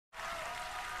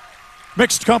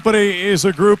Mixed Company is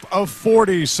a group of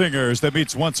 40 singers that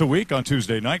meets once a week on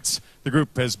Tuesday nights. The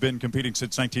group has been competing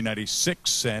since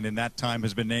 1996, and in that time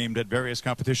has been named at various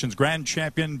competitions Grand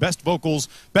Champion, Best Vocals,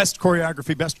 Best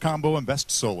Choreography, Best Combo, and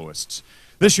Best Soloists.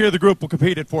 This year, the group will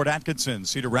compete at Fort Atkinson,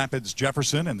 Cedar Rapids,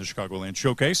 Jefferson, and the Chicagoland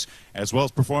Showcase, as well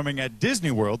as performing at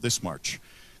Disney World this March.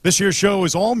 This year's show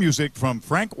is all music from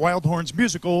Frank Wildhorn's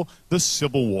musical, The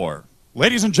Civil War.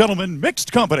 Ladies and gentlemen,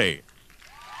 Mixed Company.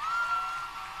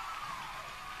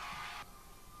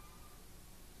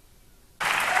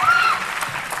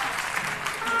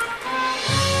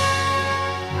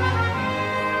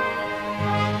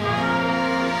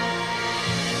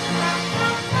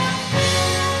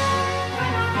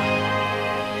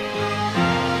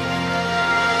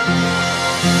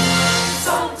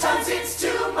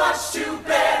 To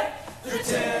bear, the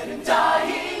dead and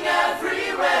dying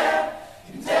everywhere,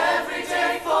 and every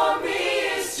day for me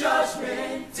is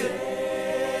Judgment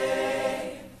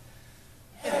Day.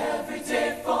 Every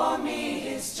day for me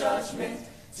is Judgment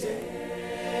Day.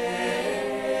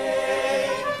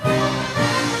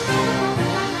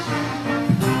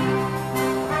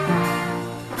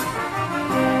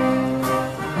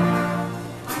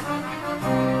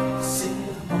 Sit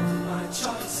among my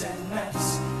charts and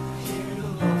maps,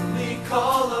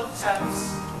 call of taps,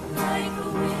 like a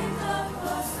wind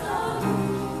across the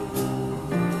moon.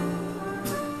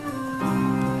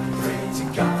 Pray to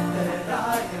God that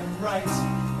I am right,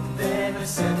 and then I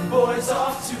send boys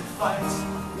off to fight.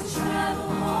 We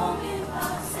travel home in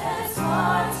process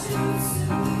far too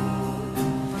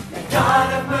soon. May God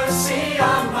have mercy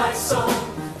on my soul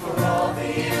for all the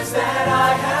years that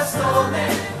I have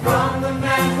stolen from the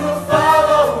men who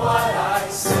follow what I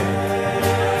say.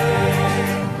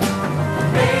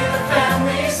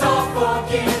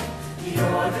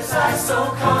 I so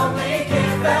calmly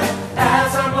give them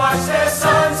as I march their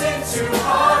sons into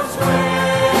harm's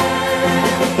way.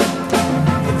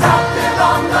 Adopted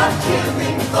on the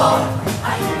killing floor,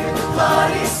 I hear the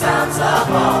bloody sounds of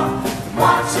war.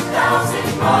 Watch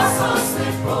 1,000 more souls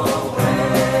slip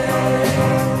away.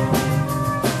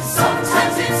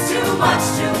 Sometimes it's too much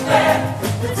to bear,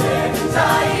 the dead and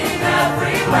dying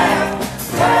everywhere.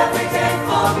 Every day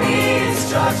for me is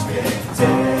Judgment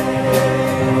Day.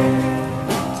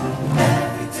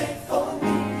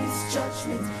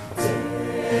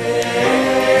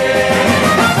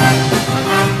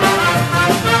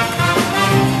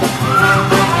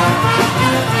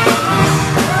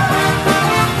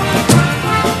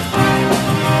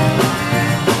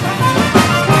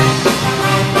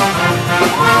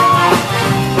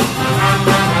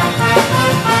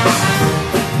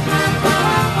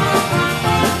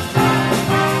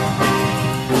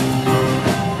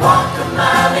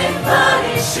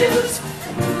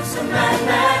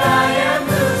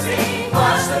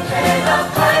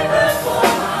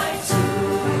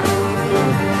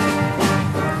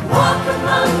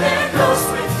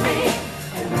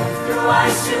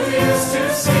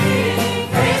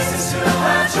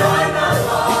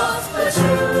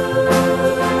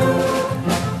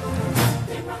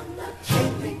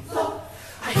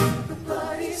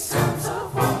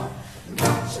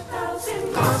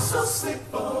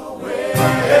 Slip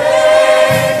away.